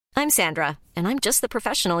I'm Sandra, and I'm just the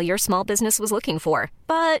professional your small business was looking for.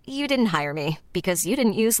 But you didn't hire me because you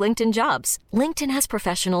didn't use LinkedIn Jobs. LinkedIn has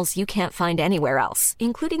professionals you can't find anywhere else,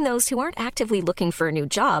 including those who aren't actively looking for a new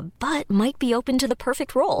job, but might be open to the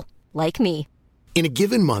perfect role, like me. In a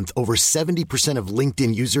given month, over 70% of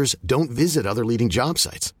LinkedIn users don't visit other leading job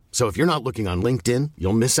sites. So if you're not looking on LinkedIn,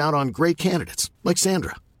 you'll miss out on great candidates like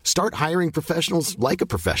Sandra. Start hiring professionals like a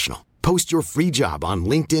professional. Post your free job on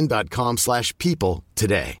linkedin.com/people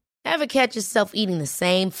today. Ever catch yourself eating the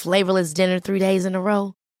same flavorless dinner 3 days in a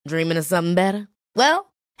row? Dreaming of something better?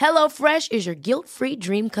 Well, HelloFresh is your guilt-free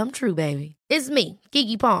dream come true, baby. It's me,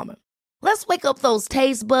 Keke Palmer. Let's wake up those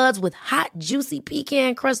taste buds with hot, juicy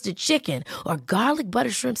pecan-crusted chicken or garlic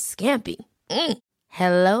butter shrimp scampi.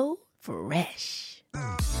 Hello Fresh.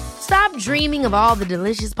 Stop dreaming of all the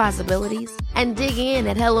delicious possibilities and dig in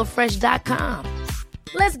at HelloFresh.com.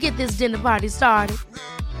 Let's get this dinner party started.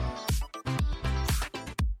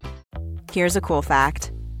 Here's a cool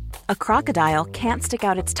fact. A crocodile can't stick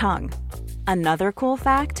out its tongue. Another cool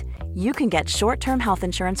fact, you can get short-term health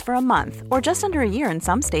insurance for a month or just under a year in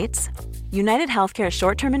some states. United Healthcare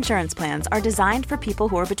short-term insurance plans are designed for people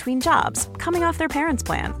who are between jobs, coming off their parents'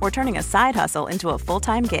 plan, or turning a side hustle into a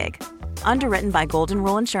full-time gig. Underwritten by Golden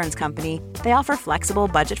Rule Insurance Company, they offer flexible,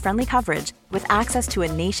 budget-friendly coverage with access to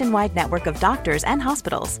a nationwide network of doctors and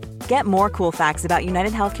hospitals. Get more cool facts about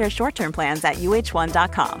United Healthcare short-term plans at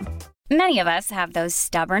uh1.com. Many of us have those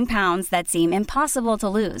stubborn pounds that seem impossible to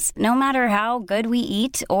lose, no matter how good we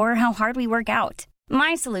eat or how hard we work out.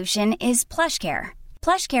 My solution is PlushCare.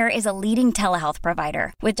 PlushCare is a leading telehealth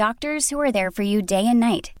provider with doctors who are there for you day and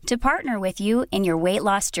night to partner with you in your weight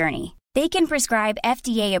loss journey. They can prescribe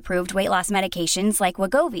FDA-approved weight loss medications like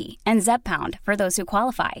Wegovy and Zepbound for those who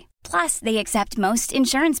qualify. Plus, they accept most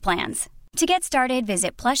insurance plans. To get started,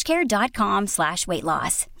 visit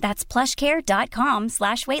plushcare.com/weightloss. That's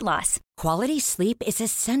plushcare.com/weightloss. Quality sleep is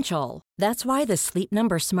essential. That's why the Sleep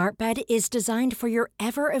Number Smart Bed is designed for your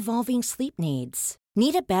ever-evolving sleep needs.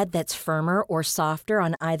 Need a bed that's firmer or softer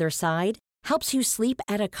on either side? Helps you sleep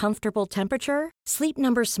at a comfortable temperature? Sleep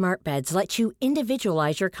Number Smart Beds let you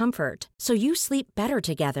individualize your comfort so you sleep better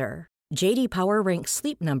together. J.D. Power ranks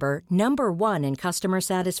Sleep Number number 1 in customer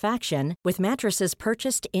satisfaction with mattresses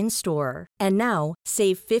purchased in-store. And now,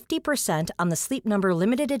 save 50% on the Sleep Number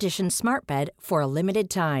Limited Edition Smart Bed for a limited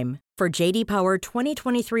time. For J.D. Power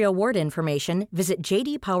 2023 award information, visit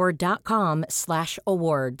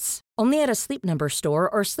jdpower.com/awards. Only at a Sleep Number store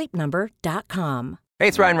or sleepnumber.com. Hey,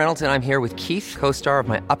 it's Ryan Reynolds, and I'm here with Keith, co-star of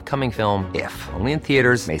my upcoming film, If, only in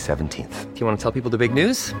theaters May 17th. Do you want to tell people the big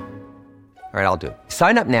news? All right, I'll do it.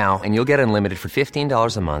 Sign up now and you'll get unlimited for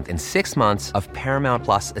 $15 a month and 6 months of Paramount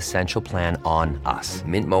Plus Essential Plan on us.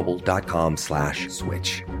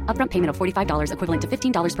 MintMobile.com/switch. Upfront payment of $45 equivalent to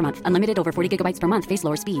 $15 per month. Unlimited over 40 gigabytes per month. Face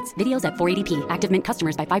lower speeds. Videos at 480p. Active Mint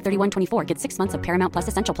customers by 531.24 get 6 months of Paramount Plus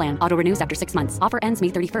Essential Plan. Auto renews after 6 months. Offer ends May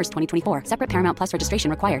 31st, 2024. Separate Paramount Plus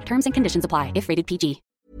registration required. Terms and conditions apply if rated PG.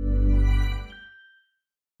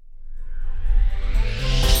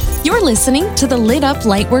 You're listening to the Lit Up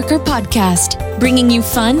Lightworker podcast, bringing you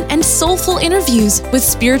fun and soulful interviews with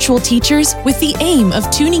spiritual teachers with the aim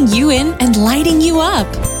of tuning you in and lighting you up.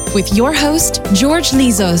 With your host, George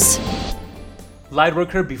Lizos.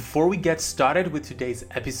 Lightworker, before we get started with today's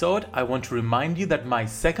episode, I want to remind you that my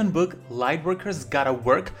second book, Lightworkers Gotta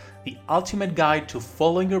Work, the ultimate guide to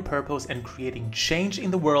following your purpose and creating change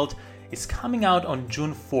in the world, is coming out on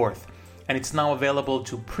June 4th. And it's now available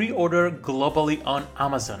to pre-order globally on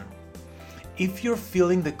Amazon. If you're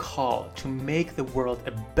feeling the call to make the world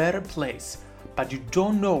a better place, but you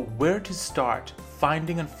don't know where to start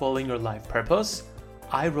finding and following your life purpose,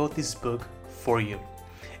 I wrote this book for you.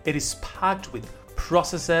 It is packed with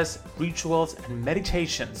processes, rituals, and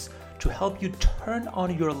meditations to help you turn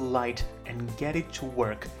on your light and get it to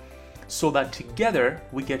work, so that together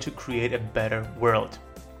we get to create a better world.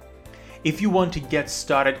 If you want to get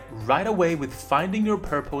started right away with finding your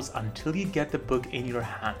purpose until you get the book in your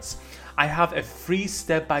hands, I have a free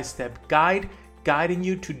step-by-step guide guiding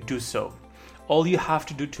you to do so. All you have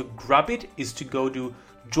to do to grab it is to go to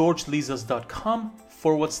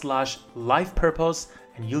georgelizos.com/life purpose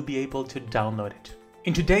and you'll be able to download it.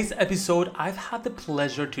 In today's episode, I've had the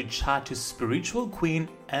pleasure to chat to spiritual queen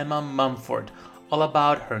Emma Mumford all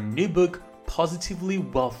about her new book, Positively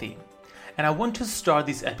Wealthy. And I want to start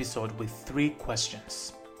this episode with 3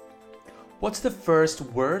 questions. What's the first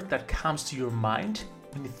word that comes to your mind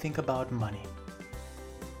when you think about money?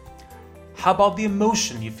 How about the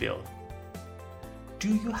emotion you feel? Do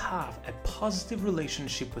you have a positive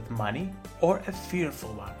relationship with money or a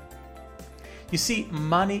fearful one? You see,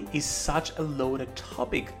 money is such a loaded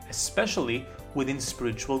topic, especially within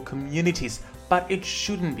spiritual communities, but it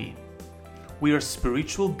shouldn't be. We are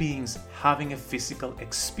spiritual beings having a physical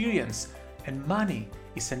experience, and money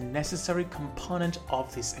is a necessary component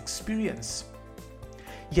of this experience.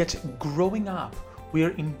 Yet growing up, we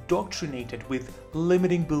are indoctrinated with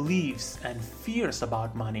limiting beliefs and fears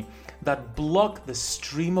about money that block the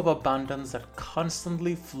stream of abundance that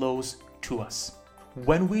constantly flows to us.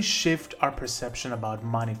 When we shift our perception about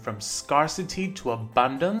money from scarcity to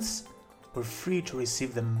abundance, we're free to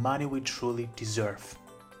receive the money we truly deserve.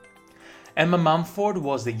 Emma Mumford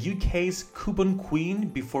was the UK's coupon queen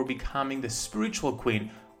before becoming the spiritual queen,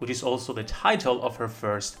 which is also the title of her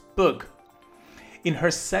first book. In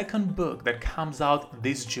her second book that comes out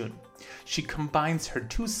this June, she combines her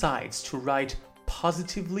two sides to write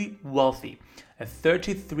Positively Wealthy, a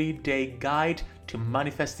 33-day guide to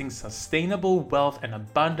manifesting sustainable wealth and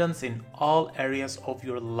abundance in all areas of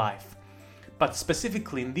your life. But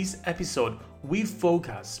specifically in this episode, we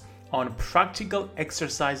focus on practical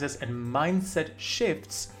exercises and mindset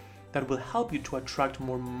shifts that will help you to attract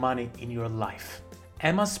more money in your life.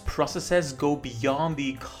 Emma's processes go beyond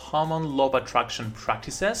the common law of attraction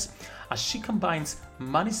practices as she combines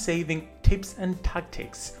money-saving tips and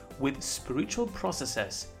tactics with spiritual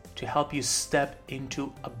processes to help you step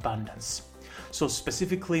into abundance. So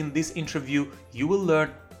specifically in this interview, you will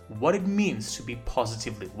learn what it means to be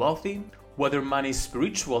positively wealthy, whether money is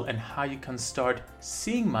spiritual and how you can start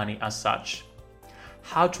seeing money as such,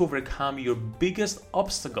 how to overcome your biggest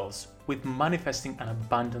obstacles with manifesting an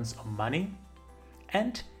abundance of money,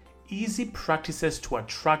 and easy practices to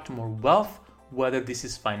attract more wealth, whether this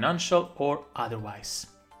is financial or otherwise.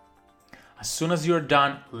 As soon as you're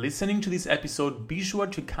done listening to this episode, be sure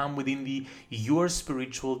to come within the Your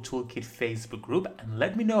Spiritual Toolkit Facebook group and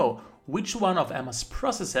let me know which one of Emma's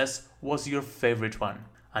processes was your favorite one.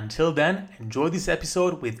 Until then, enjoy this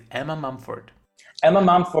episode with Emma Mumford. Emma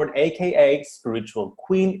Mumford, aka Spiritual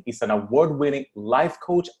Queen, is an award-winning life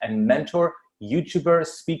coach and mentor, YouTuber,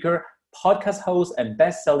 speaker, podcast host, and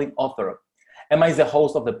best-selling author. Emma is the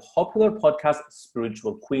host of the popular podcast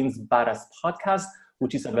Spiritual Queen's Badass Podcast,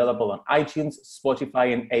 which is available on iTunes,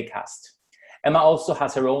 Spotify, and Acast. Emma also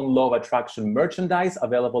has her own Law of Attraction merchandise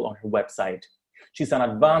available on her website. She's an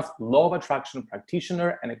advanced Law of Attraction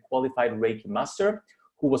practitioner and a qualified Reiki master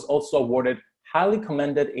who was also awarded highly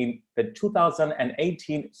commended in the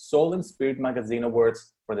 2018 Soul and Spirit Magazine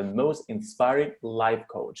Awards for the most inspiring life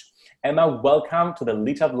coach. Emma, welcome to the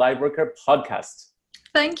Lit Up Lightworker podcast.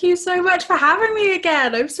 Thank you so much for having me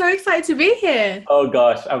again. I'm so excited to be here. Oh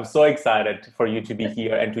gosh, I'm so excited for you to be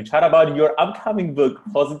here and to chat about your upcoming book,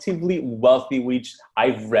 Positively Wealthy, which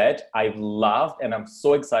I've read, I've loved, and I'm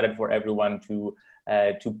so excited for everyone to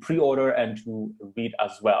pre-order and to read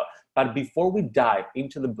as well. But before we dive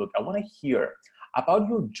into the book, I want to hear about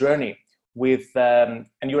your journey with and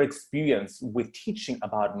your experience with teaching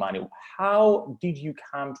about money. How did you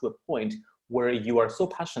come to a point where you are so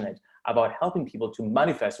passionate about helping people to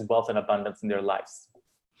manifest wealth and abundance in their lives?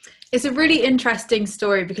 It's a really interesting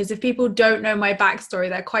story because if people don't know my backstory,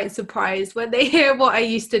 they're quite surprised when they hear what I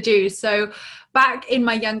used to do. So back in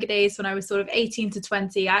my younger days, when I was sort of 18 to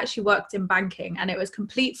 20, I actually worked in banking, and it was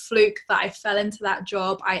complete fluke that I fell into that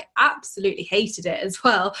job. I absolutely hated it as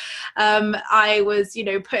well. I was,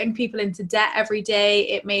 putting people into debt every day.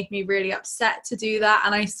 It made me really upset to do that.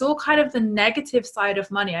 And I saw kind of the negative side of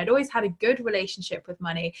money. I'd always had a good relationship with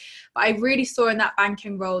money, but I really saw in that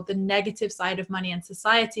banking role the negative side of money and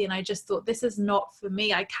society. And I just thought, this is not for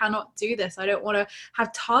me. I cannot do this. I don't want to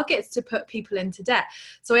have targets to put people into debt.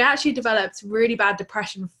 So I actually developed really bad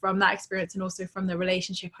depression from that experience and also from the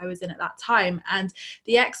relationship I was in at that time. And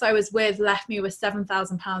the ex I was with left me with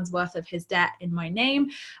 £7,000 worth of his debt in my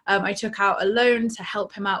name. I took out a loan to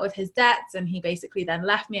help him out with his debts, and he basically then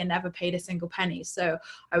left me and never paid a single penny. So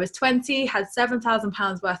I was 20, had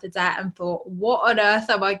 £7,000 worth of debt, and thought, what on earth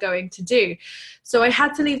am I going to do? So I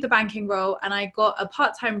had to leave the banking role, and I got a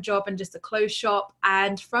part-time job in just a clothes shop.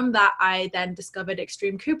 And from that, I then discovered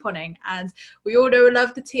extreme couponing. And we all know,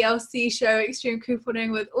 love the TLC show Extreme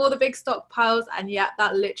Couponing with all the big stockpiles. And yet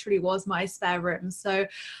that literally was my spare room. So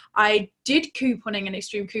I did couponing and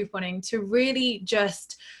extreme couponing to really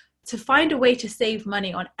just to find a way to save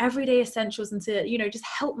money on everyday essentials and to, just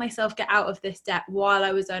help myself get out of this debt while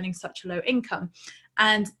I was earning such a low income.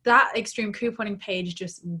 And that extreme couponing page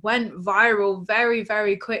just went viral very,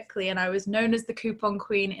 very quickly. And I was known as the coupon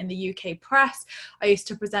queen in the UK press. I used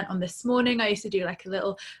to present on This Morning. I used to do like a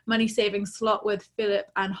little money saving slot with Philip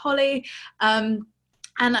and Holly.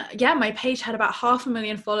 And yeah, my page had about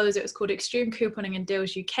 500,000 followers. It was called Extreme Couponing and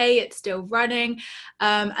Deals UK. It's still running.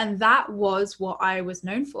 And that was what I was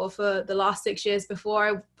known for the last 6 years before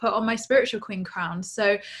I put on my spiritual queen crown.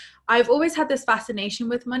 So I've always had this fascination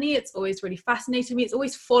with money. It's always really fascinated me. It's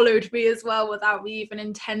always followed me as well without me even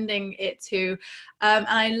intending it to. And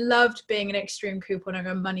I loved being an extreme couponer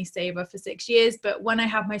and money saver for 6 years. But when I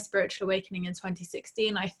had my spiritual awakening in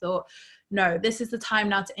 2016, I thought, no, this is the time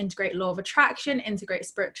now to integrate law of attraction, integrate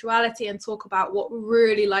spirituality, and talk about what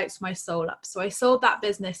really lights my soul up. So I sold that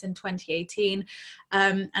business in 2018,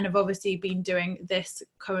 and I've obviously been doing this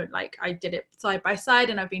I did it side by side,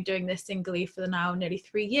 and I've been doing this singly for now nearly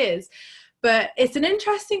 3 years. But it's an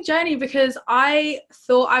interesting journey because I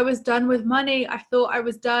thought I was done with money. I thought I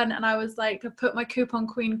was done. And I was like, I put my coupon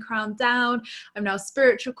queen crown down. I'm now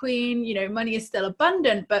spiritual queen. You know, money is still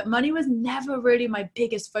abundant, but money was never really my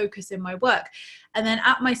biggest focus in my work. And then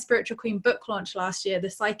at my spiritual queen book launch last year, the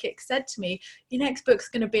psychic said to me, your next book's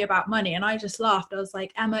going to be about money. And I just laughed. I was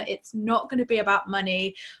like, Emma, it's not going to be about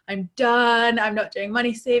money. I'm done. I'm not doing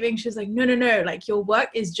money saving. She was like, no, like your work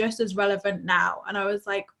is just as relevant now. And I was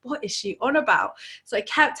like, what is she on about? So I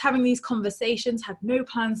kept having these conversations, had no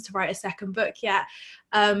plans to write a second book yet.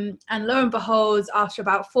 And lo and behold, after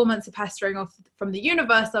about 4 months of pestering off from the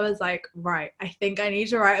universe, I was like, right, I think I need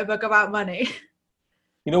to write a book about money.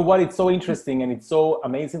 You know what? It's so interesting and it's so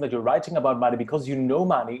amazing that you're writing about money because you know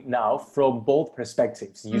money now from both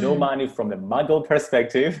perspectives. You know money from the muggle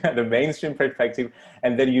perspective, the mainstream perspective,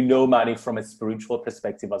 and then you know money from a spiritual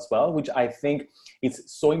perspective as well, which I think is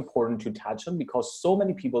so important to touch on because so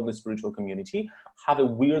many people in the spiritual community have a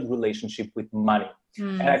weird relationship with money.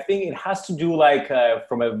 And I think it has to do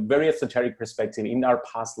from a very esoteric perspective in our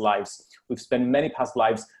past lives. We've spent many past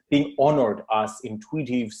lives being honored as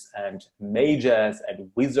intuitives and mages and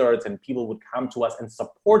wizards, and people would come to us and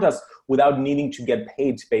support us without needing to get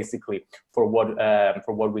paid basically for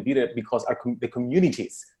what we did because the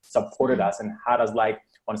communities supported us and had us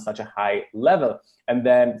on such a high level. And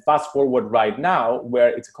then fast forward right now where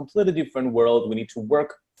it's a completely different world. We need to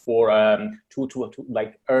work for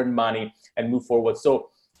to earn money and move forward. So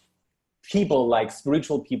people like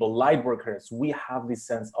spiritual people, light workers, we have this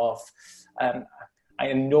sense of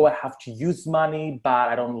I know I have to use money, but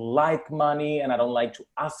I don't like money and I don't like to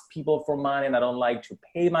ask people for money and I don't like to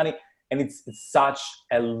pay money. And it's such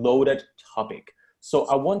a loaded topic. So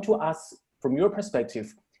I want to ask from your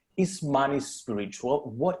perspective, is money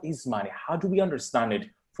spiritual? What is money? How do we understand it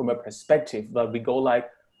from a perspective that we go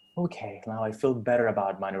okay, now I feel better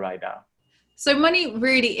about money right now? So money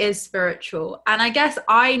really is spiritual. And I guess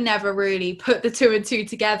I never really put the two and two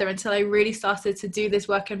together until I really started to do this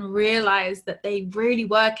work and realize that they really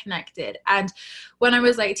were connected. And when I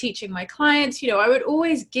was teaching my clients, I would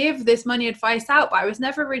always give this money advice out, but I was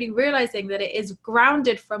never really realizing that it is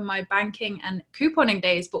grounded from my banking and couponing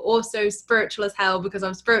days, but also spiritual as hell because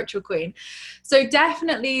I'm spiritual queen. So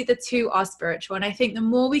definitely the two are spiritual. And I think the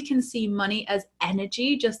more we can see money as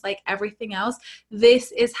energy, just like everything else,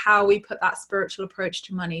 this is how we put that spiritual approach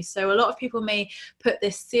to money. So a lot of people may put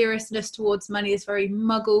this seriousness towards money, this very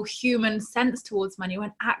muggle human sense towards money,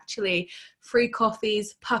 when actually free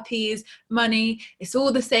coffees, puppies, money, it's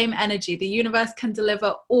all the same energy. The universe can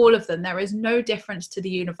deliver all of them. There is no difference to the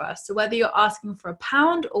universe. So whether you're asking for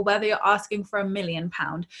 £1 or whether you're asking for £1 million,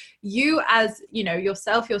 you as,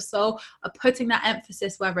 yourself, your soul are putting that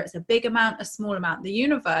emphasis, whether it's a big amount, a small amount. The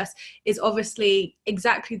universe is obviously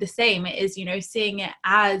exactly the same. It is, seeing it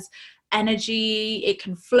as energy, it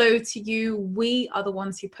can flow to you. We are the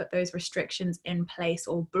ones who put those restrictions in place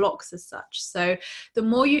or blocks as such. So the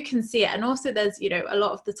more you can see it, and also there's, a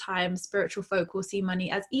lot of the time spiritual folk will see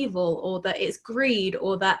money as evil or that it's greed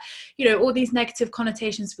or that, all these negative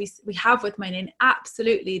connotations we have with money. And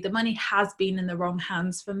absolutely, the money has been in the wrong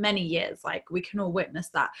hands for many years. We can all witness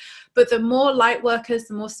that. But the more light workers,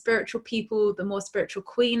 the more spiritual people, the more spiritual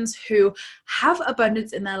queens who have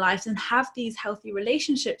abundance in their lives and have these healthy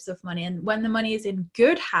relationships of money. And when the money is in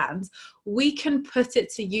good hands, we can put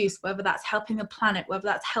it to use, whether that's helping the planet, whether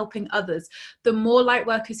that's helping others. The more light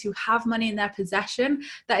workers who have money in their possession,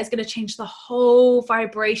 that is going to change the whole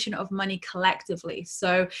vibration of money collectively.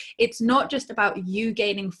 So it's not just about you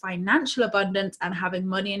gaining financial abundance and having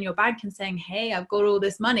money in your bank and saying, hey, I've got all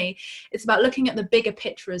this money. It's about looking at the bigger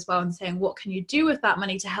picture as well and saying, what can you do with that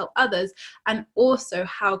money to help others? And also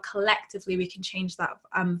how collectively we can change that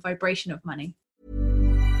vibration of money.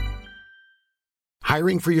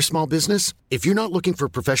 Hiring for your small business? If you're not looking for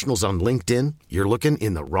professionals on LinkedIn, you're looking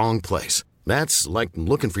in the wrong place. That's like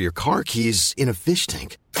looking for your car keys in a fish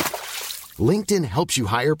tank. LinkedIn helps you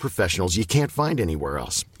hire professionals you can't find anywhere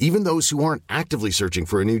else, even those who aren't actively searching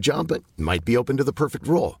for a new job but might be open to the perfect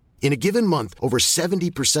role. In a given month, over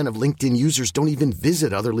 70% of LinkedIn users don't even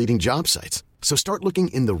visit other leading job sites. So start looking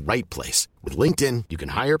in the right place. With LinkedIn, you can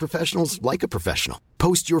hire professionals like a professional.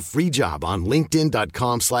 Post your free job on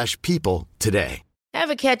linkedin.com/people today.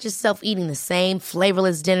 Ever catch yourself eating the same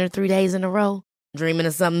flavorless dinner 3 days in a row? Dreaming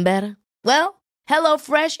of something better? Well,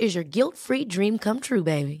 HelloFresh is your guilt-free dream come true,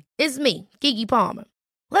 baby. It's me, Keke Palmer.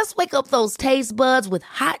 Let's wake up those taste buds with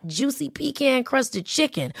hot, juicy pecan-crusted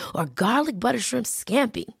chicken or garlic butter shrimp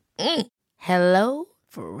scampi. Hello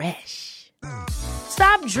Fresh.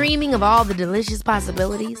 Stop dreaming of all the delicious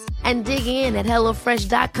possibilities and dig in at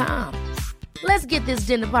HelloFresh.com. Let's get this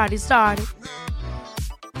dinner party started.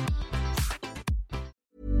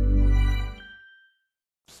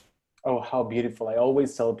 Oh, how beautiful. I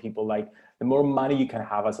always tell people, like, the more money you can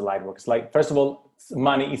have as a light worker. Like, first of all,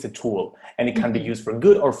 money is a tool and it can be used for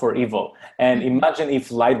good or for evil. And imagine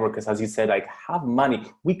if light workers, as you said, like, have money,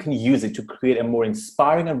 we can use it to create a more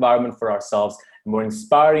inspiring environment for ourselves, a more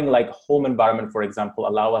inspiring, like, home environment, for example,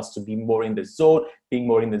 allow us to be more in the zone. Being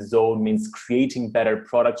more in the zone means creating better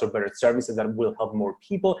products or better services that will help more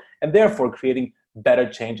people and therefore creating better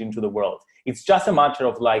change into the world. It's just a matter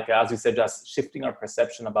of, like, as you said, just shifting our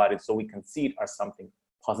perception about it so we can see it as something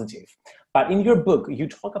positive. But in your book, you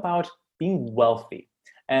talk about being wealthy.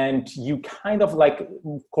 And you kind of, like,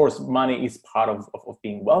 of course, money is part of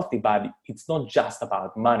being wealthy, but it's not just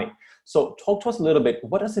about money. So talk to us a little bit.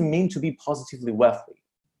 What does it mean to be positively wealthy?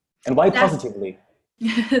 And why positively?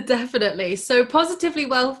 Definitely. So Positively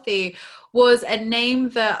Wealthy was a name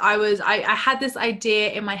that I had this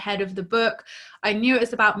idea in my head of the book. I knew it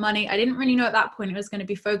was about money. I didn't really know at that point it was going to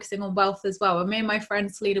be focusing on wealth as well. And me and my friend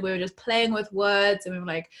Selena, we were just playing with words and we were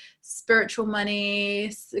like, spiritual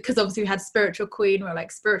money, because obviously we had spiritual queen. We were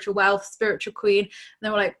like spiritual wealth, spiritual queen. And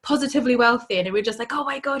then we're like positively wealthy. And we were just like, oh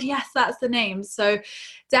my God, yes, that's the name. So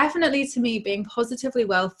definitely to me, being positively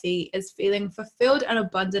wealthy is feeling fulfilled and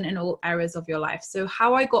abundant in all areas of your life. So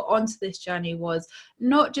how I got onto this journey was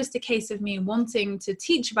not just a case of me wanting to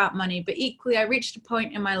teach about money, but equally I reached a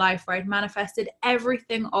point in my life where I'd manifested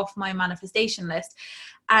everything off my manifestation list.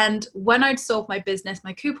 And when I'd solved my business,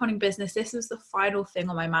 my couponing business, this was the final thing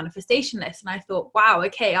on my manifestation list. And I thought, wow,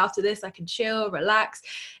 okay, after this, I can chill, relax,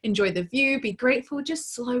 enjoy the view, be grateful,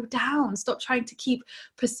 just slow down, stop trying to keep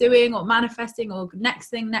pursuing or manifesting or next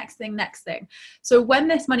thing. So when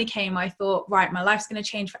this money came, I thought, right, my life's going to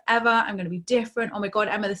change forever. I'm going to be different. Oh my God,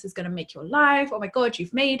 Emma, this is going to make your life. Oh my God,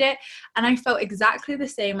 you've made it. And I felt exactly the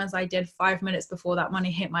same as I did 5 minutes before that money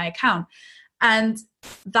hit my account. And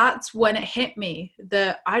that's when it hit me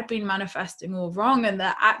that I'd been manifesting all wrong and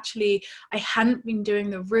that actually I hadn't been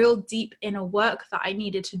doing the real deep inner work that I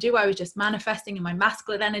needed to do. I was just manifesting in my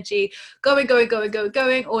masculine energy, going,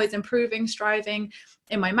 always improving, striving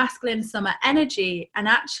in my masculine summer energy. And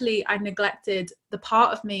actually I neglected the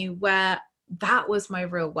part of me where that was my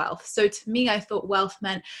real wealth. So to me, I thought wealth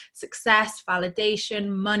meant success, validation,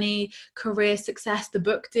 money, career success, the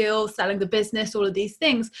book deal, selling the business, all of these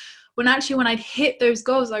things. When I'd hit those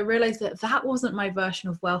goals, I realized that that wasn't my version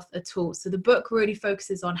of wealth at all. So the book really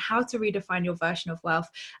focuses on how to redefine your version of wealth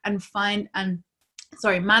and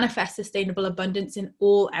manifest sustainable abundance in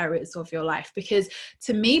all areas of your life. Because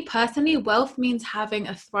to me personally, wealth means having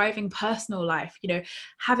a thriving personal life,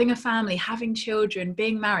 having a family, having children,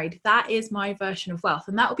 being married. That is my version of wealth.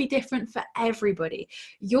 And that will be different for everybody.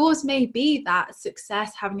 Yours may be that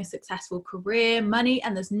success, having a successful career, money,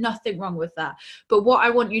 and there's nothing wrong with that. But what I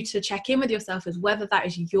want you to check in with yourself is whether that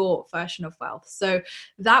is your version of wealth. So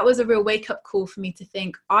that was a real wake-up call for me to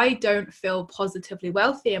think, I don't feel positively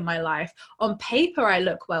wealthy in my life. On paper, I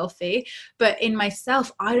look wealthy, but in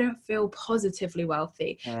myself, I don't feel positively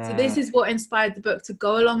wealthy. So this is what inspired the book to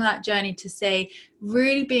go along that journey to say,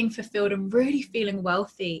 really being fulfilled and really feeling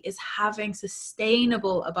wealthy is having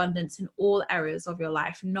sustainable abundance in all areas of your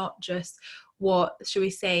life, not just what, should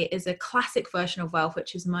we say, is a classic version of wealth,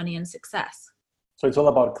 which is money and success. So it's all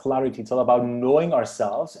about clarity. It's all about knowing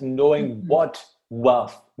ourselves and knowing what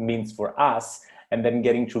wealth means for us, and then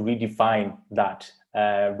getting to redefine that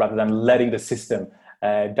rather than letting the system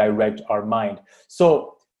direct our mind.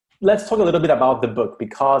 So let's talk a little bit about the book,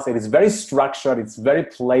 because it is very structured, it's very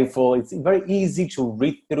playful, it's very easy to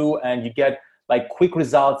read through, and you get like quick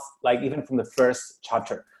results, like even from the first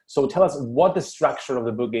chapter. So tell us what the structure of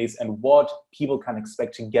the book is and what people can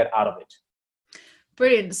expect to get out of it.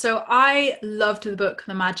 Brilliant. So I loved the book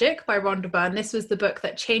The Magic by Rhonda Byrne. This was the book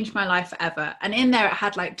that changed my life forever. And in there it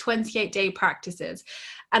had like 28-day practices.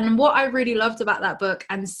 And what I really loved about that book,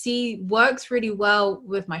 and see works really well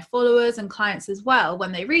with my followers and clients as well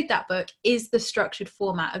when they read that book, is the structured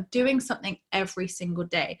format of doing something every single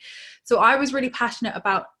day. So I was really passionate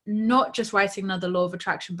about not just writing another law of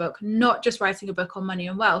attraction book, not just writing a book on money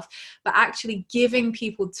and wealth, but actually giving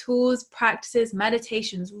people tools, practices,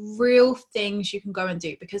 meditations, real things you can go and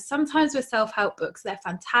do. Because sometimes with self-help books, they're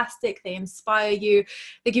fantastic, they inspire you,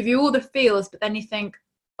 they give you all the feels, but then you think,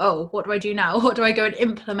 oh, what do I do now? What do I go and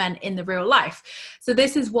implement in the real life? So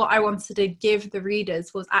this is what I wanted to give the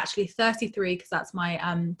readers, was actually 33, because that's my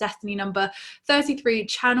destiny number, 33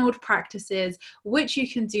 channeled practices which you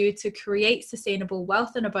can do to create sustainable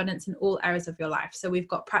wealth and abundance in all areas of your life. So we've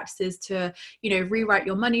got practices to, rewrite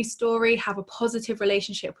your money story, have a positive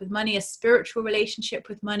relationship with money, a spiritual relationship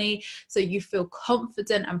with money, so you feel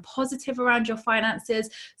confident and positive around your finances.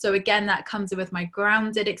 So again, that comes with my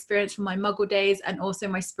grounded experience from my Muggle days, and also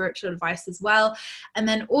my spiritual advice as well. And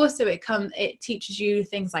then also it teaches you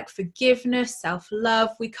things like forgiveness,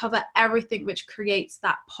 self-love. We cover everything which creates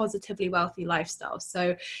that positively wealthy lifestyle.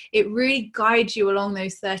 So it really guides you along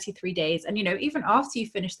those 33 days. And even after you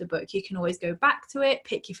finish the book, you can always go back to it,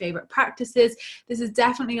 pick your favorite practices. This is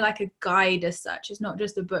definitely like a guide as such. It's not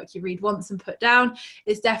just a book you read once and put down.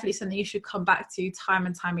 It's definitely something you should come back to time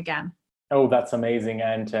and time again. Oh, that's amazing.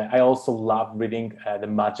 And I also love reading The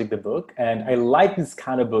Magic, the book. And I like these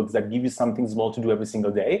kind of books that give you something small to do every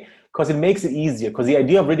single day, because it makes it easier. Because the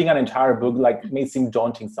idea of reading an entire book may seem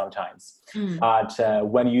daunting sometimes. But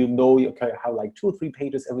when you know you have like 2 or 3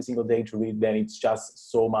 pages every single day to read, then it's just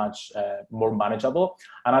so much more manageable.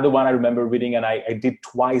 Another one I remember reading, and I did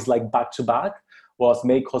twice, like back to back, was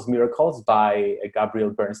May Cause Miracles by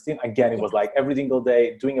Gabrielle Bernstein. Again, it was like every single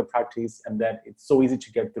day doing a practice, and then it's so easy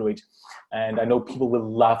to get through it. And I know people will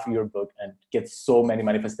love your book and get so many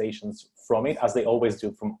manifestations from it, as they always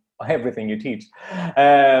do from everything you teach.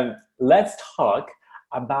 Let's talk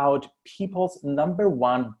about people's number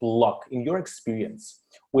one block, in your experience,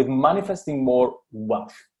 with manifesting more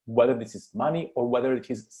wealth, whether this is money or whether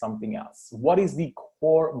it is something else. What is the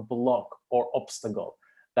core block or obstacle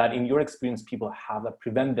that in your experience people have that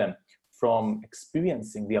prevent them from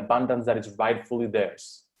experiencing the abundance that is rightfully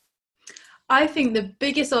theirs? I think the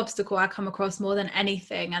biggest obstacle I come across more than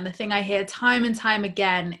anything, and the thing I hear time and time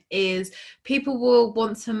again, is people will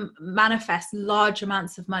want to manifest large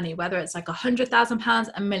amounts of money, whether it's like £100,000,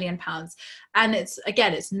 £1 million. And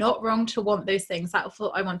it's not wrong to want those things. That's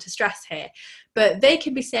what I want to stress here. But they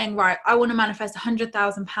could be saying, right, I want to manifest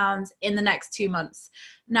 £100,000 in the next 2 months.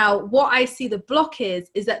 Now, what I see the block is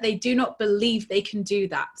that they do not believe they can do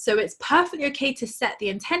that. So it's perfectly okay to set the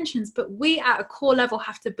intentions, but we at a core level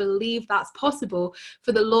have to believe that's possible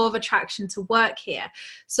for the law of attraction to work here.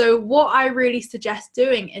 So what I really suggest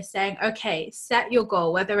doing is saying, okay, set your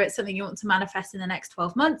goal, whether it's something you want to manifest in the next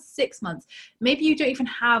 12 months, 6 months. Maybe you don't even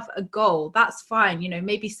have a goal. That's fine.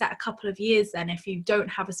 Maybe set a couple of years then if you don't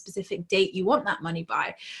have a specific date you want that money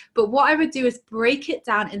by. But what I would do is break it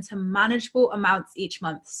down into manageable amounts each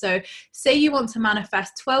month. So say you want to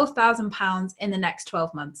manifest £12,000 in the next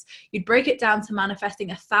 12 months. You'd break it down to manifesting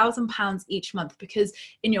 £1,000 each month, because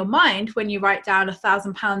in your mind, when you write down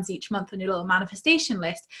 £1,000 each month on your little manifestation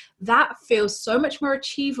list, that feels so much more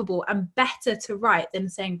achievable and better to write than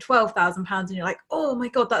saying £12,000 and you're like, oh my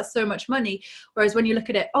God, that's so much money. Whereas when you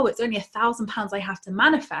look at it, oh, it's only £1,000 I have to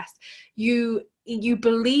manifest, you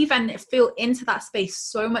believe and feel into that space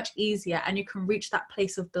so much easier, and you can reach that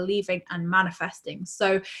place of believing and manifesting.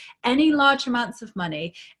 So any large amounts of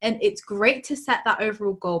money, and it's great to set that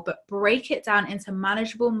overall goal, but break it down into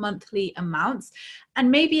manageable monthly amounts. And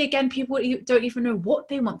maybe again, people don't even know what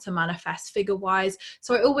they want to manifest figure wise.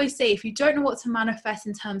 So I always say, if you don't know what to manifest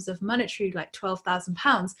in terms of monetary, like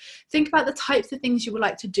 £12,000, think about the types of things you would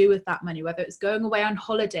like to do with that money, whether it's going away on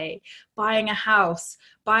holiday, buying a house,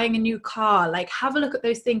 buying a new car. Like, have a look at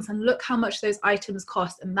those things and look how much those items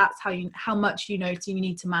cost, and that's how much you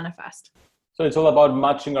need to manifest. So it's all about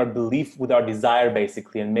matching our belief with our desire,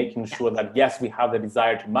 basically, and making sure that yes, we have the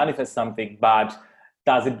desire to manifest something, but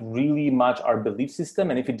does it really match our belief system?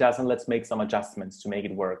 And if it doesn't, let's make some adjustments to make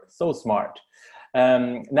it work. So smart.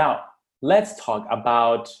 Now, let's talk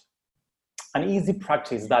about an easy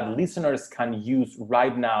practice that listeners can use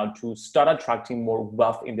right now to start attracting more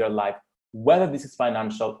wealth in their life, whether this is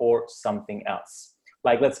financial or something else.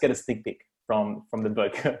 Like, let's get a sneak peek. from the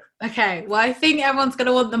book? Okay, well, I think everyone's going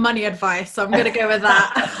to want the money advice, so I'm going to go with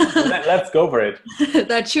that. Let's go for it.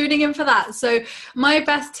 They're tuning in for that. So my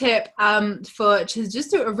best tip for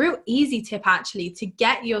just a real easy tip actually to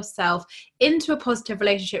get yourself into a positive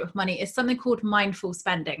relationship with money is something called mindful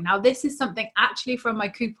spending. Now, this is something actually from my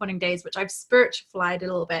couponing days, which I've spiritualized a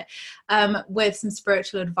little bit with some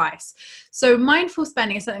spiritual advice. So mindful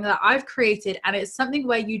spending is something that I've created, and it's something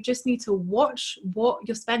where you just need to watch what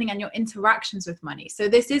you're spending and your interactions with money. So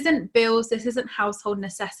this isn't bills, this isn't household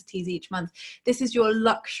necessities each month. This is your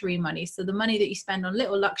luxury money. So the money that you spend on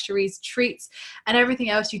little luxuries, treats, and everything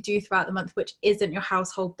else you do throughout the month, which isn't your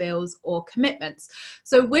household bills or commitments.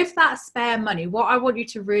 So with that spare money, what I want you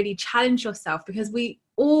to really challenge yourself, because we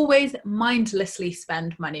always mindlessly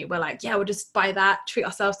spend money. We're like, yeah, we'll just buy that, treat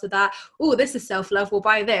ourselves to that. Oh, this is self-love, we'll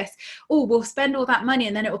buy this. Oh, we'll spend all that money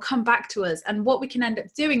and then it will come back to us. And what we can end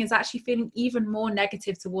up doing is actually feeling even more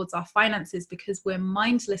negative towards our finances, because we're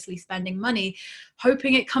mindlessly spending money,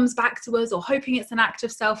 hoping it comes back to us or hoping it's an act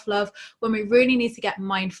of self-love, when we really need to get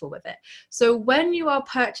mindful with it. So when you are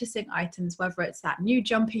purchasing items, whether it's that new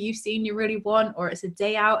jumper you've seen you really want, or it's a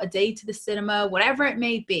day out, a day to the cinema, whatever it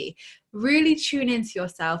may be, really tune into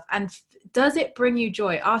yourself. And does it bring you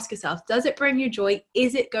joy? Ask yourself, does it bring you joy?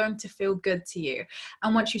 Is it going to feel good to you?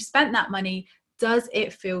 And once you spent that money, does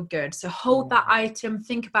it feel good? So hold that item,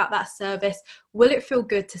 think about that service. Will it feel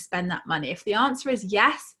good to spend that money? If the answer is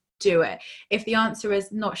yes, do it. If the answer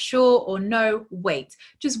is not sure or no, wait.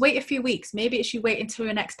 Just wait a few weeks. Maybe it's you wait until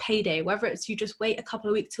your next payday, whether it's you just wait a couple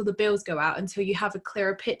of weeks till the bills go out, until you have a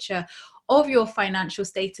clearer picture of your financial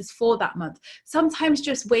status for that month. Sometimes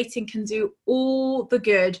just waiting can do all the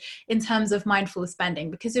good in terms of mindful spending,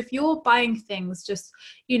 because if you're buying things just,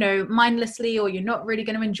 mindlessly, or you're not really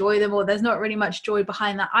going to enjoy them, or there's not really much joy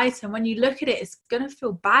behind that item, when you look at it, it's going to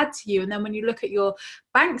feel bad to you. And then when you look at your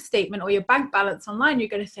bank statement or your bank balance online, you're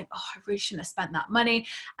going to think, oh, I really shouldn't have spent that money.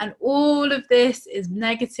 And all of this is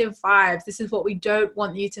negative vibes. This is what we don't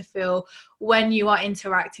want you to feel when you are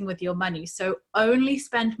interacting with your money. So only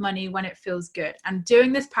spend money when it feels good. And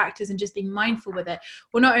doing this practice and just being mindful with it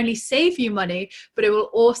will not only save you money, but it will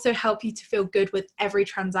also help you to feel good with every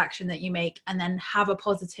transaction that you make, and then have a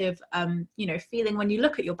positive feeling when you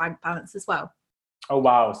look at your bank balance as well. Oh,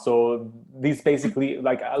 wow. So this basically,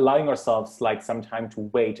 like, allowing ourselves like some time to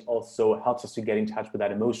wait also helps us to get in touch with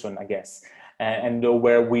that emotion, I guess, and know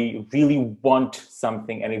where we really want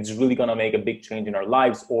something and it's really going to make a big change in our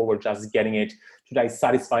lives, or we're just getting it to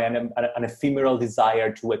satisfy an ephemeral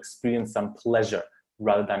desire to experience some pleasure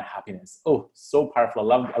rather than happiness. Oh, so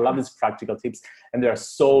powerful. I love these practical tips. And there are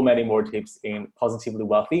so many more tips in Positively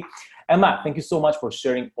Wealthy. Emma, thank you so much for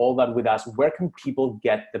sharing all that with us. Where can people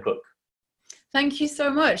get the book? Thank you so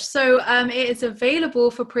much. So it is available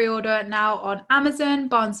for pre-order now on Amazon,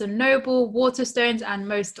 Barnes & Noble, Waterstones, and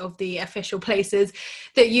most of the official places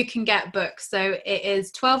that you can get books. So it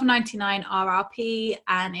is $12.99 RRP,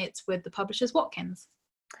 and it's with the publishers Watkins.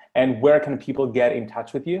 And where can people get in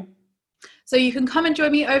touch with you? So you can come and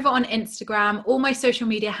join me over on Instagram. All my social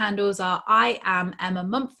media handles are I am Emma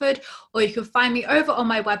Mumford, or you can find me over on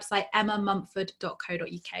my website,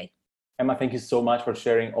 emmamumford.co.uk. Emma, thank you so much for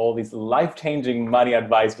sharing all this life-changing money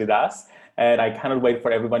advice with us. And I cannot wait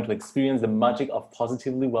for everyone to experience the magic of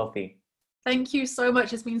Positively Wealthy. Thank you so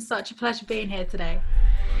much. It's been such a pleasure being here today.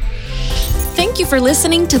 Thank you for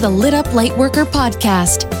listening to the Lit Up Lightworker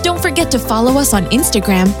podcast. Don't forget to follow us on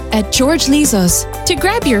Instagram at George Lizos to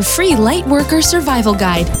grab your free Lightworker survival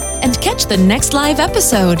guide and catch the next live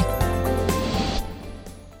episode.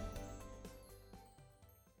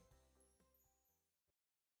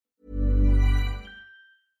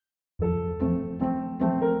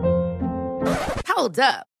 Hold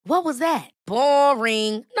up. What was that?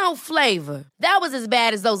 Boring. No flavor. That was as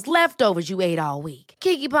bad as those leftovers you ate all week.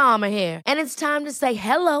 Keke Palmer here. And it's time to say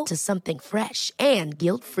hello to something fresh and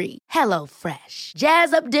guilt-free. Hello Fresh.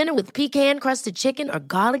 Jazz up dinner with pecan-crusted chicken or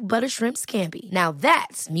garlic butter shrimp scampi. Now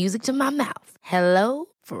that's music to my mouth. Hello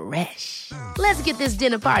Fresh. Let's get this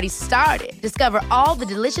dinner party started. Discover all the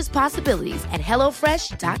delicious possibilities at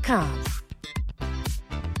HelloFresh.com.